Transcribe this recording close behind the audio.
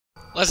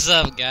What's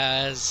up,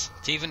 guys?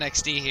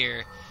 TevenXD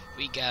here.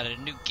 We got a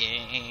new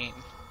game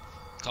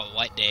called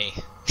White Day.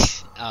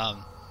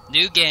 um,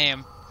 New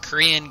game,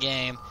 Korean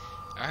game.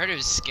 I heard it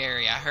was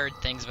scary. I heard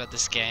things about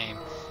this game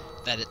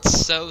that it's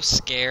so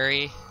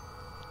scary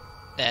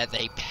that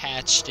they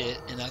patched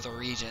it in other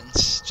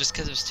regions just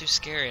because it was too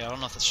scary. I don't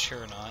know if that's true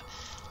or not,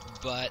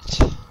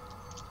 but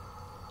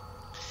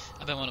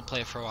I've been wanting to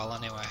play it for a while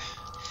anyway.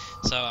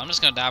 So I'm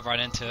just gonna dive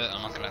right into it.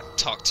 I'm not gonna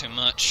talk too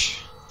much.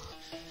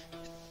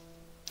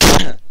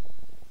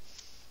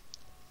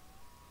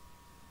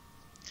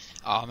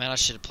 Oh man, I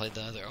should have played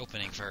the other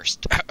opening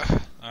first.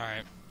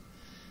 Alright.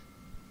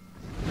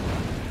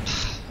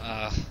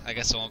 I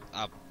guess I'll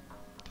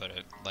put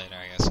it later,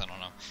 I guess, I don't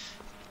know.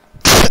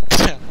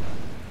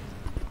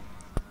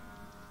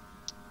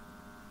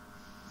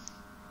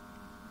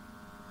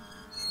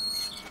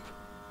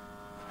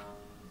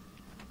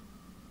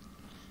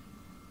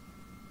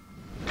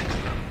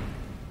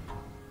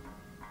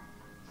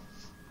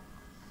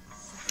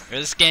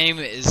 This game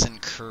is in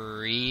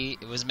Korea.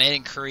 It was made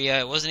in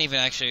Korea. It wasn't even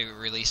actually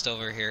released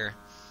over here.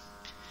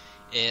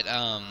 It,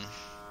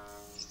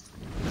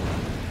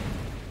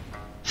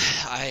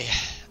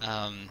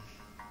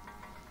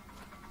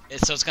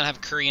 so it's gonna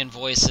have Korean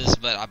voices,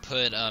 but I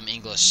put,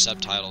 English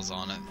subtitles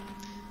on it.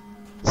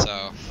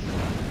 So,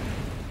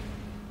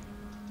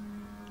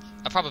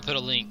 I'll probably put a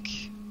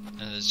link in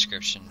the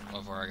description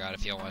of where I got it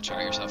if y'all want to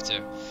try it yourself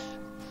too.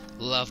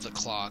 Love the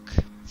clock.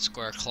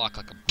 Square clock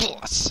like a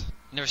boss.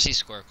 You never see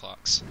square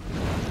clocks.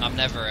 I've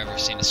never ever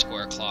seen a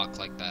square clock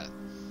like that.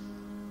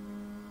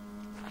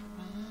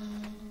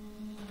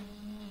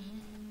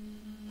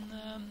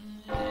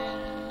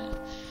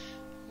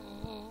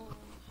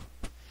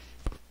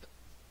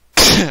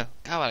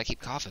 God, why do I keep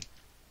coughing?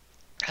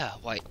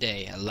 White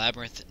Day, a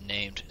labyrinth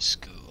named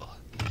school.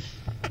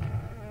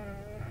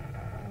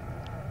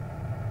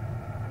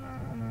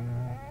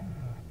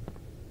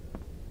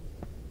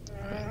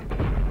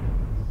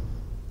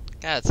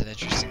 God, it's an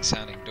interesting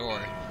sounding door.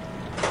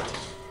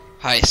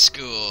 High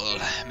school,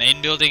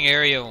 main building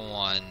area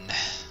 1.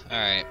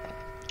 Alright.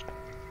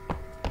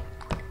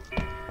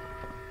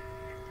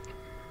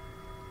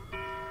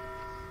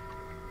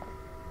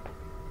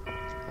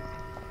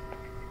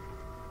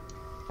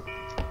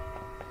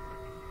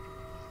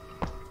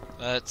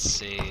 Let's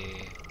see.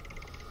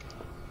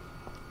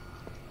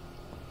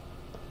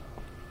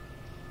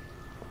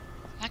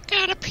 I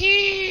gotta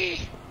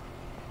pee!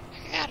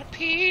 I gotta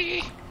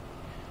pee!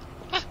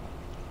 Ah.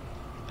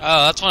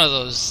 Oh, that's one of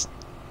those.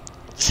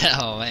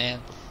 Oh man.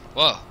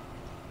 Whoa.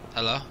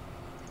 Hello?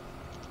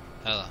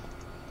 Hello.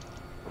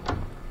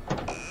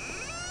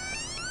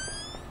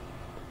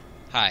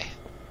 Hi.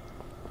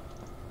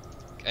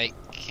 I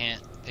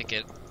can't pick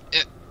it.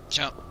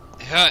 Jump.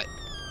 Hut.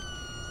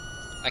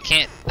 I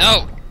can't.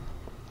 No!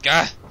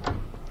 God.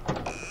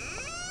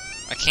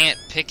 I can't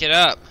pick it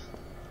up.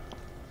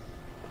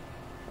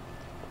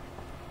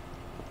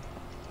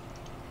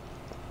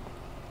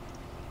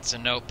 It's a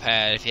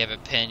notepad. If you have a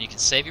pen, you can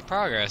save your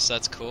progress.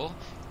 That's cool.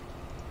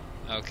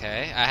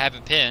 Okay, I have a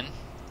pen.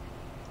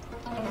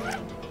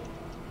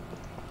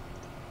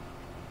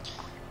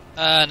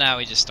 Now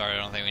we just started.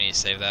 I don't think we need to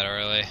save that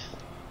early.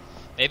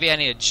 Maybe I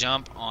need to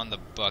jump on the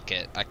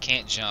bucket. I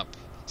can't jump.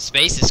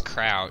 Space is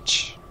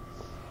crouch.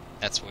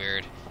 That's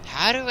weird.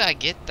 How do I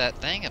get that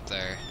thing up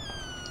there?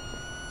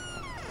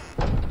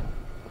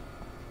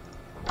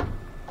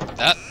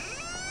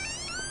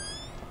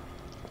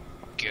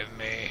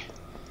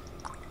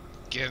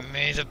 Give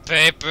me the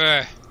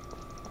paper.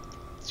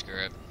 Screw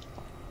it.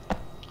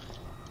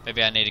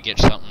 Maybe I need to get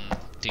something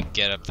to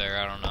get up there.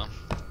 I don't know.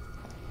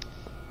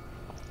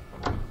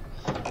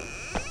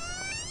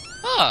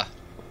 Ah,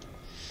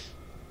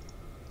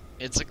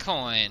 it's a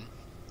coin.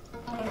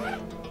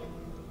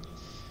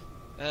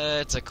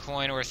 It's a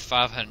coin worth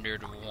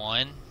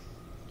 501.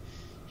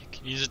 You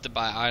can use it to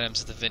buy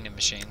items at the vending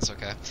machines.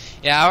 Okay.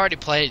 Yeah, I already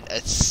played a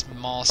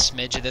small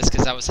smidge of this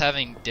because I was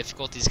having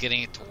difficulties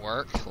getting it to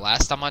work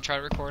last time I tried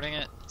recording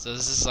it. So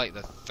this is like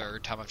the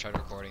third time I've tried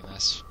recording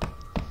this.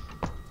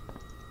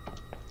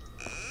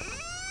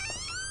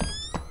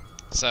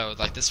 So,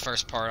 like this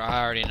first part,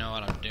 I already know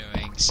what I'm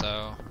doing,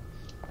 so...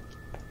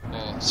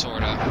 Well,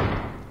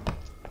 sorta.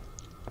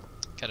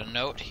 Got a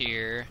note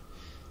here.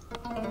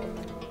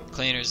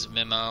 Cleaner's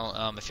memo.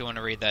 If you want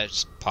to read that,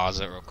 just pause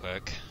it real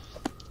quick.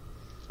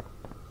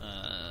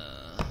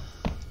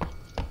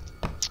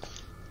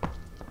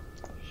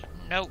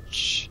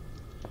 Notes.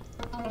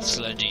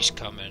 Sledgy's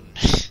coming.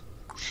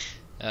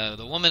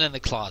 The woman in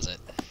the closet.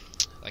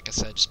 Like I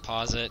said, just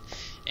pause it.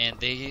 And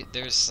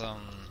there's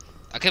some...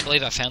 I can't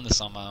believe I found this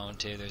on my own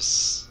too.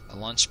 There's a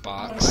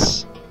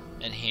lunchbox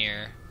in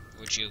here,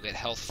 which you'll get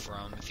health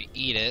from if you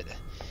eat it.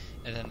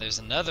 And then there's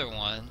another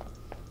one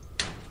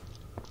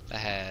that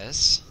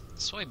has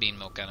soybean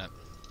milk in it,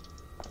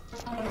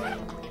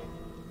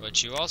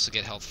 which you also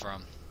get health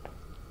from.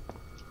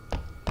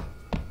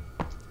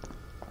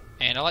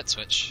 And a light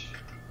switch.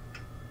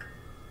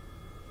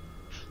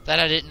 That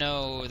I didn't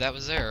know that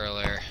was there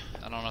earlier.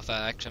 I don't know if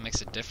that actually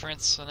makes a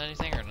difference on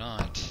anything or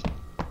not.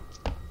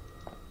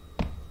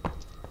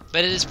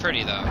 But it is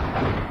pretty though.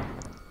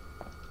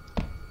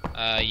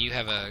 You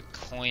have a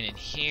coin in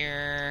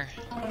here.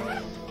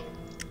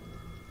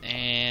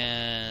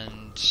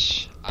 And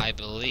I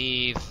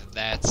believe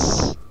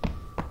that's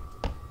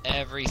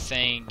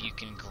everything you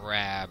can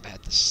grab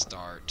at the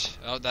start.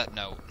 Oh, that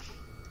note.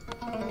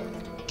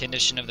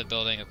 Condition of the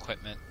building,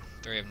 equipment,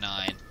 3 of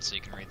 9, so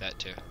you can read that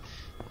too.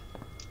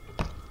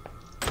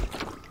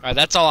 Alright,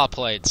 that's all I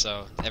played,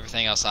 so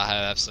everything else I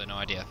have absolutely no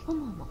idea.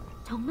 어머머,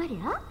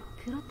 정말이야?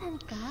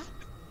 그렇다니까.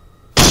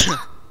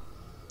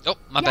 Oh,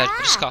 my bad, I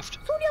just coughed.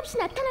 소리 없이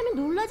나타나면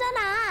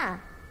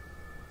놀라잖아.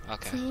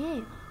 Okay.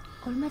 쟤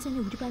얼마 전에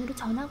우리 반으로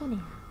전학 온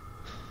애야.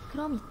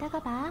 그럼 이따가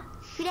봐.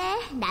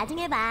 그래,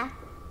 나중에 봐.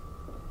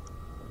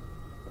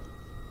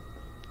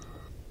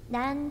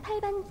 난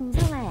 8반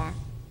김성아야.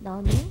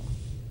 너는?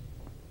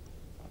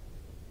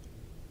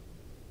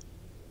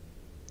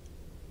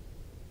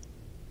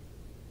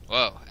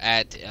 Whoa,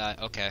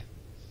 okay.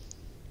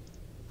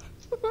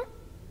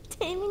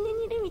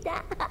 재밌는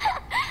이름이다.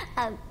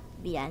 아,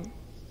 미안.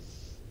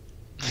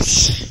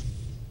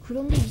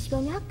 그런데 이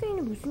시간에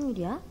학교에는 무슨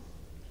일이야?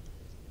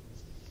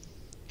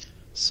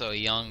 So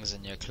Young's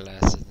in your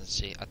class, isn't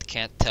she? I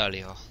can't tell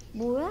you.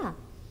 뭐야?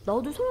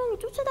 너도 소영이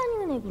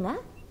쫓아다니는 애구나?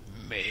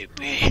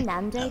 Maybe.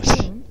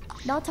 남자애군.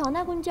 너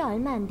전학 온 지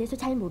얼마 안 돼서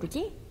잘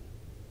모르지?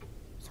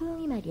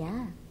 소영이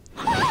말이야.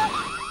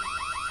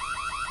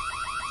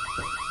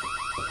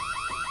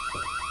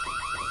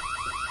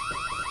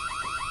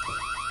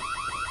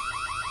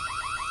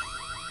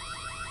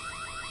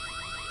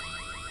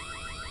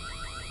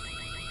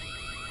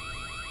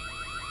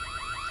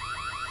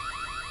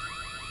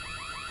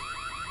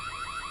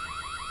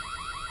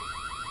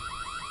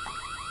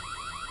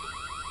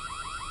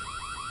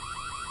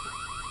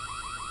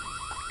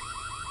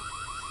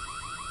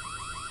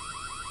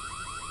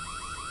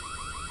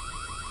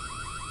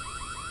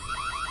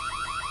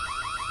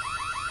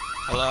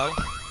 Hello?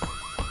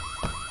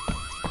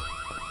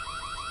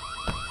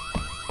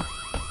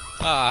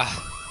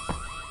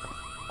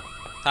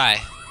 Hi.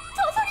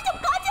 저 소리 좀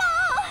꺼줘!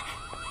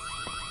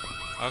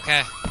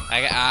 Okay.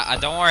 I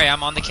don't worry,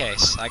 I'm on the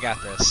case. I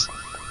got this.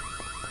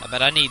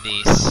 But I need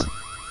these.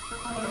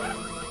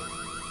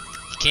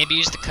 You can't be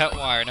used to cut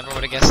wire. Never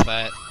would have guessed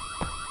that.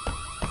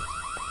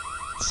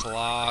 It's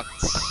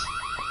locked.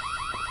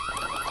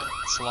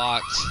 It's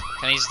locked.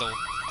 Can I use the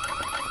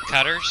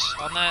cutters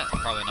on that?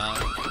 Probably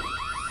not.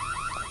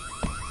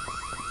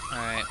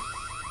 Alright.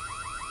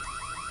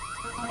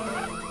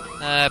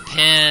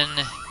 Pen.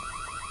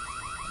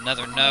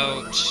 Another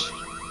note.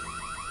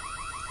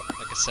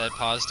 Like I said,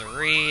 pause to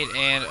read.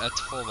 And a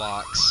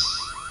toolbox.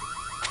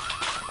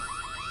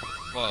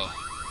 Whoa.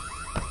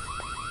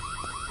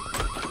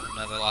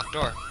 Another locked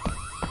door.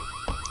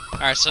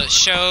 Alright, so it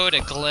showed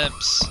a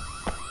glimpse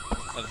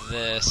of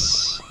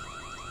this.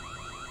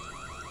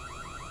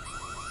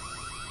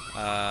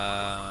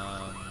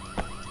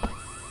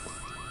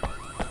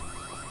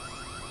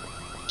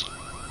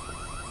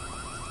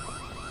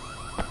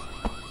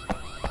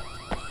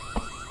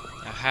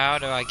 How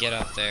do I get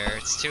up there?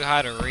 It's too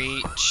high to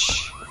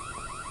reach.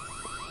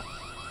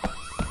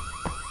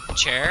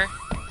 Chair?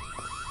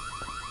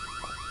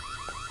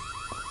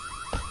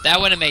 That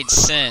would have made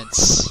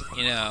sense,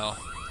 you know.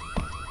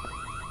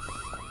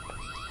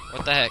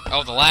 What the heck?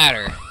 Oh, the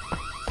ladder.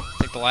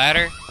 Take the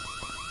ladder?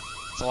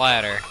 It's a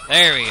ladder.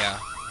 There we go.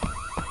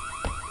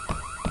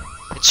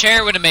 The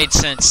chair would have made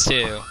sense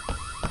too.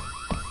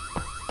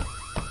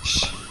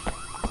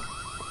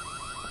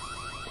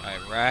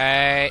 Alright,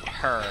 right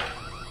her.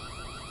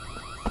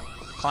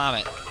 Climb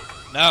it.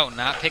 No,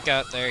 not pick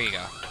up. There you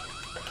go.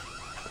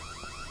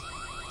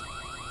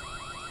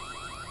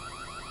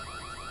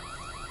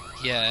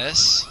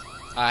 Yes,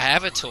 I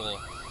have a tool.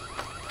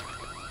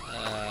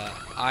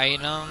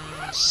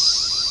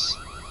 Items.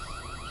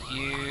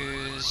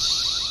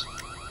 Use.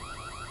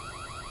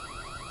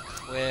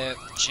 Equip.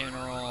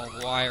 General.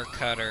 Wire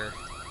cutter.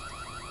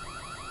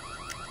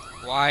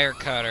 Wire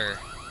cutter.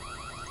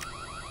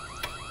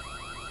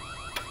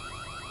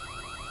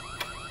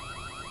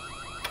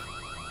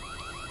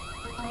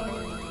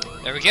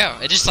 There we go.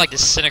 It just like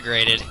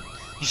disintegrated.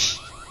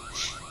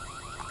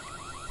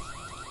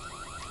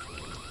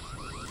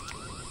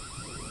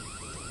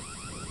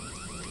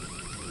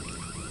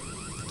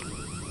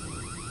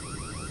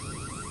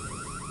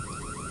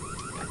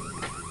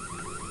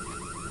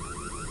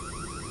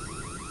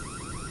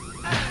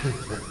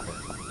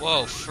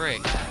 Whoa,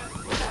 frick.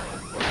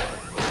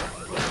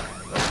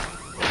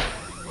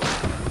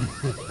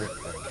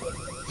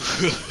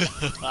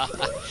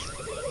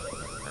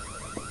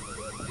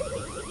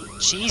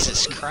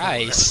 Jesus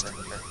Christ.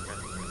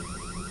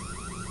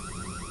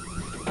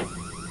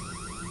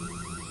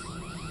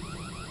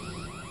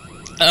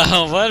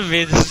 Oh, what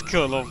made this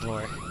cool little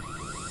boy?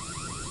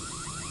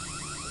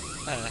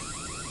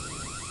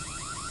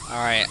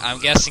 Alright, I'm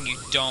guessing you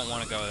don't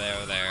want to go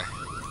there.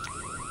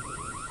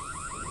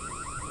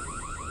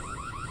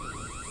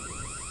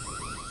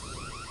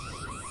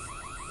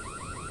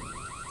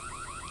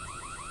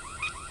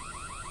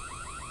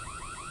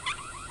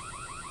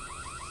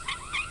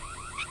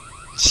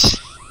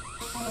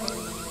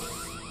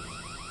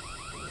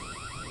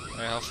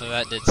 Alright, hopefully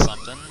that did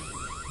something.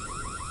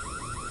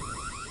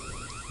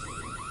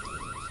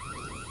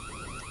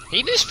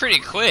 He moves pretty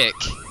quick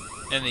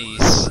in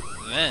these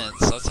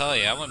events, I'll tell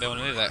you. I wouldn't be able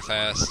to move that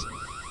fast.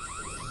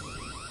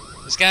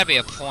 There's gotta be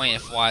a point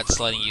of why it's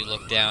letting you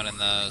look down in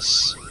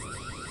those.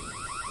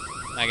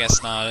 I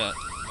guess not,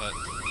 but...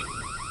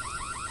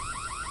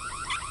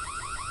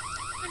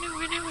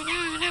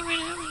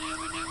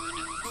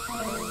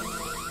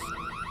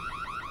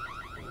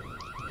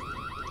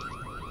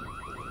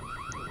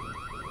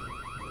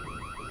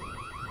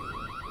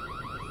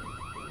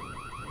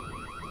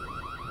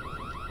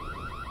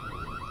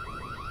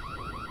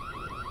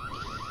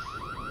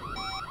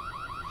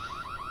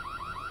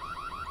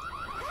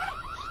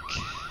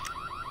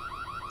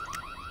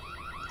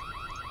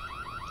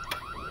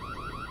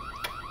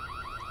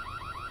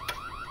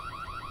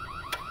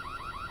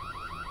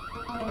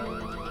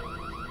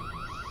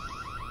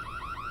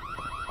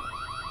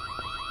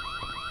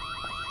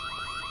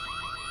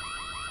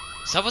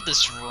 What's up with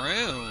this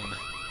room?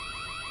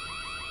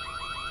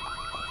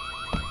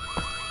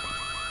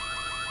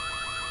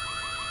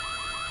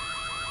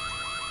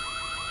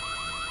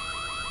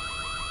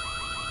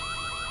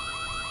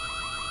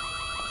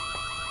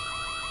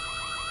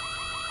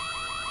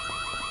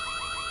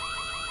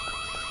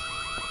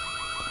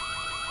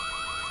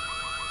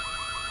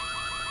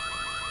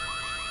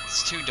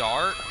 It's too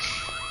dark.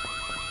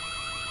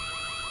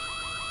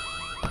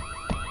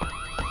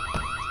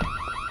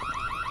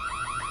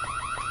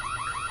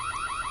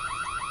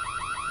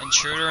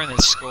 Intruder in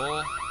the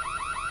school.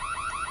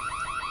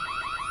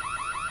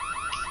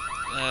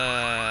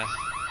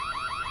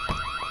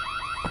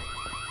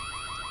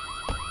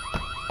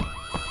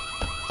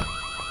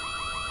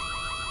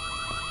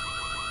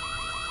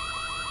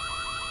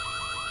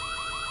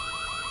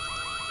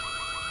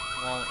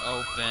 Won't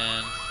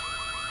open.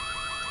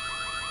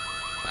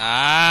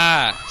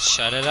 Ah,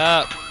 shut it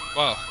up.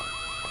 Whoa.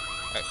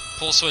 Alright,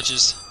 pull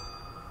switches.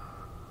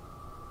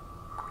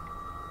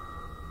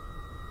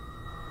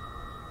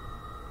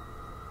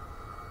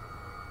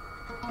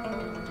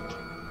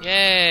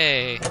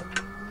 Yay!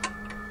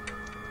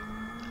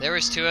 There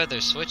was 2 other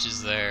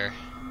switches there.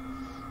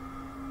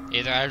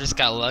 Either I just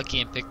got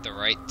lucky and picked the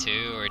right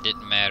 2, or it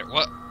didn't matter.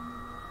 What?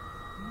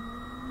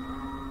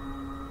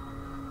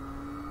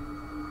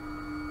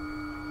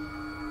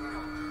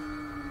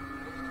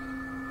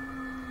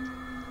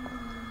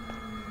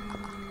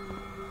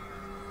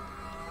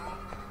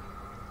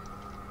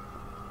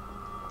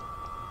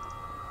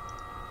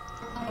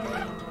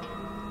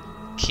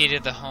 Key to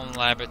the home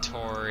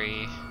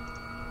laboratory.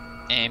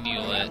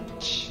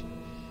 Amulet.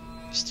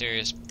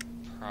 Mysterious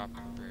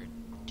properties.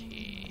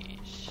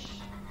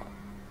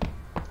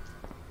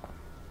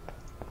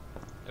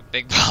 A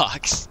big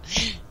box.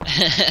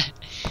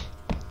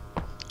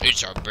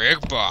 It's a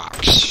big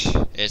box.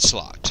 It's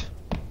locked.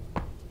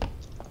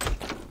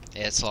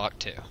 It's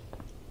locked too.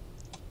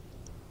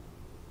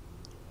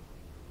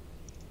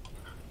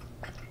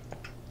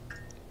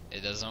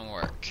 It doesn't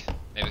work.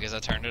 Maybe because I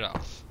turned it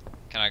off.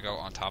 Can I go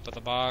on top of the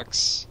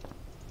box?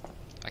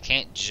 I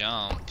can't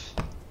jump.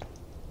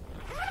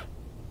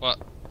 What?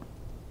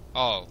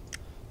 Oh.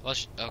 Well,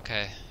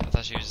 okay. I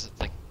thought she was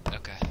like...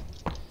 Okay.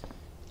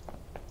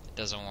 It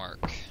doesn't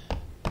work.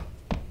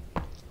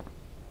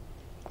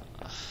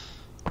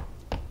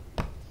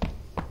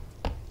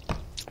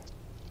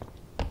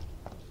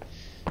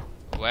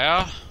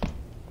 Well...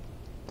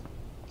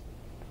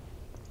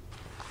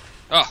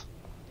 Oh!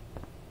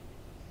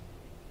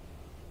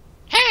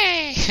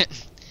 Hey!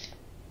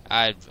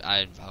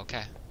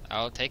 Okay.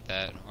 I'll take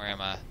that. Where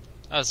am I?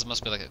 Oh, this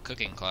must be like a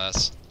cooking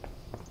class.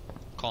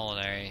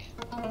 Culinary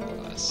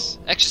class.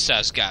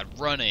 Exercise guide,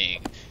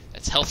 running.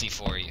 That's healthy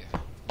for you.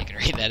 You can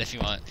read that if you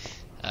want.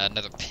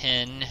 Another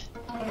pen.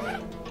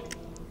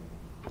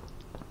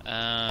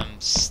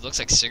 Looks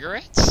like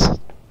cigarettes?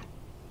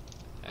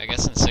 I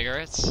guess in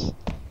cigarettes.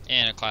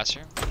 And a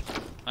classroom.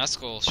 My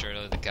school,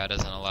 surely the guy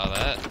doesn't allow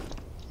that.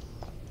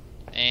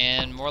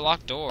 And more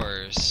locked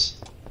doors.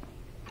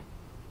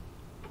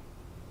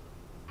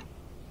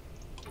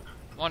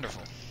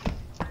 Wonderful.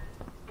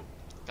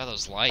 God,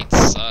 those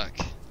lights suck.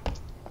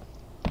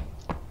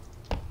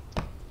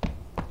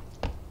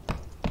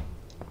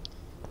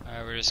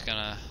 Alright, we're just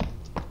gonna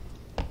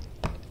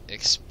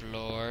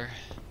explore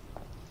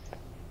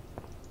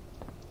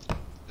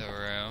the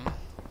room.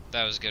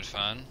 That was good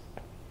fun.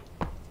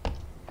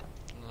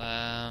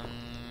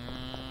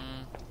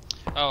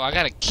 Oh, I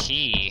got a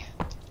key.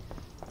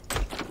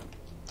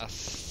 I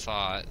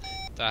thought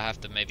that I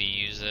have to maybe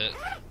use it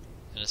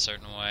in a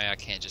certain way. I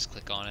can't just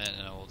click on it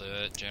and it will do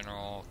it.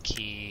 General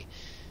key.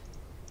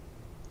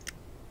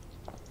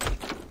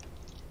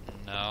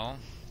 No.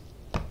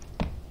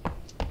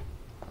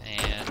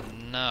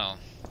 And no.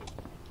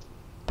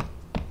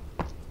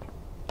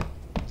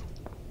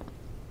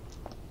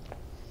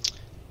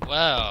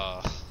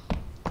 Well.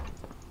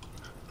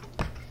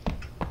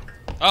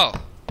 Oh.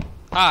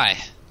 Hi.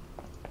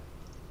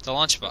 The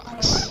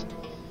lunchbox.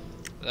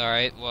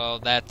 Alright, well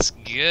that's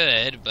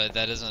good, but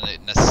that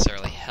doesn't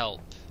necessarily help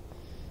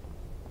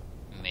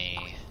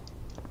me.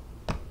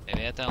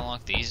 Maybe I have to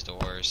unlock these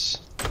doors.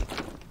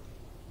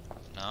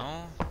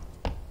 No?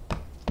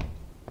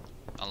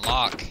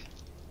 Unlock.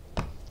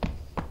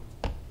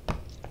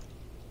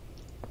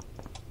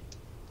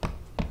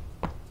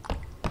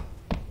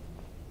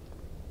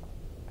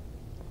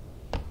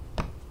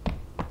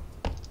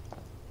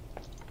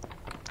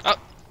 Oh!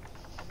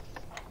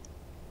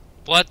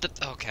 What the?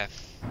 Okay.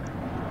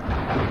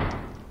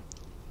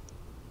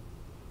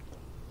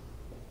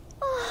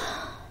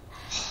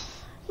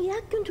 이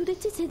학교는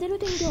도대체 제대로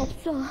된 게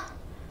없어.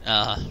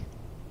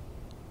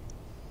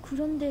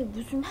 그런데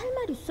무슨 할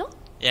말 있어?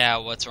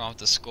 Yeah, what's wrong with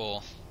the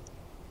school?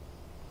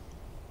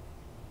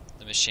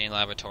 The machine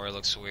laboratory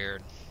looks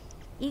weird.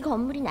 이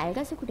건물이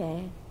낡아서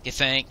그래. You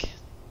think?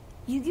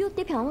 6.25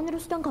 때 병원으로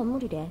쓰던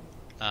건물이래.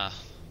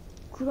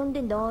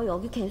 그런데 너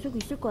여기 계속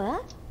있을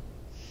거야?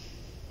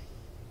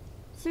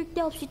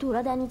 쓸데없이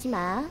돌아다니지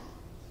마.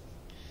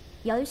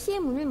 10시에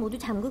문을 모두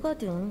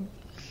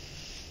잠그거든.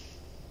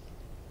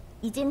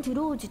 이젠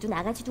들어오지도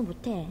나가지도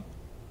못해.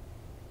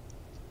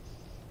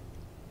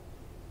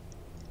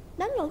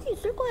 난 여기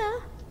있을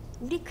거야.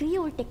 우리 그이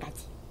올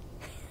때까지.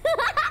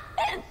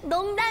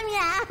 농담이야.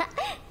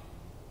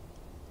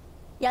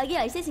 여기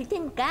열쇠 줄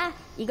테니까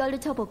이걸로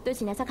저 복도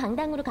지나서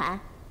강당으로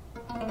가.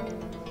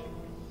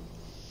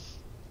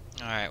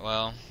 Alright,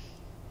 well,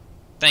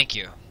 thank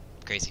you,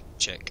 crazy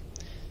chick.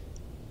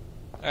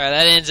 Alright,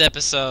 that ends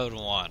episode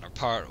 1, or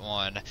part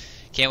 1.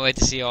 Can't wait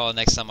to see you all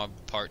next time on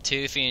part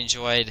 2. If you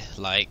enjoyed,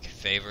 like,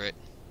 favorite,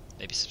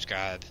 maybe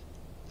subscribe.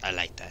 I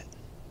like that.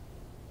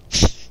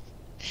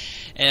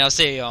 And I'll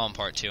see you all in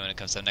part 2 when it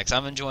comes up next.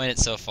 I'm enjoying it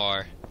so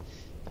far.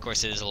 Of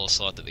course, it is a little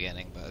slow at the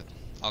beginning, but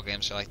all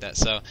games are like that,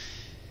 so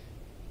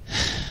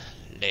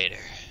later.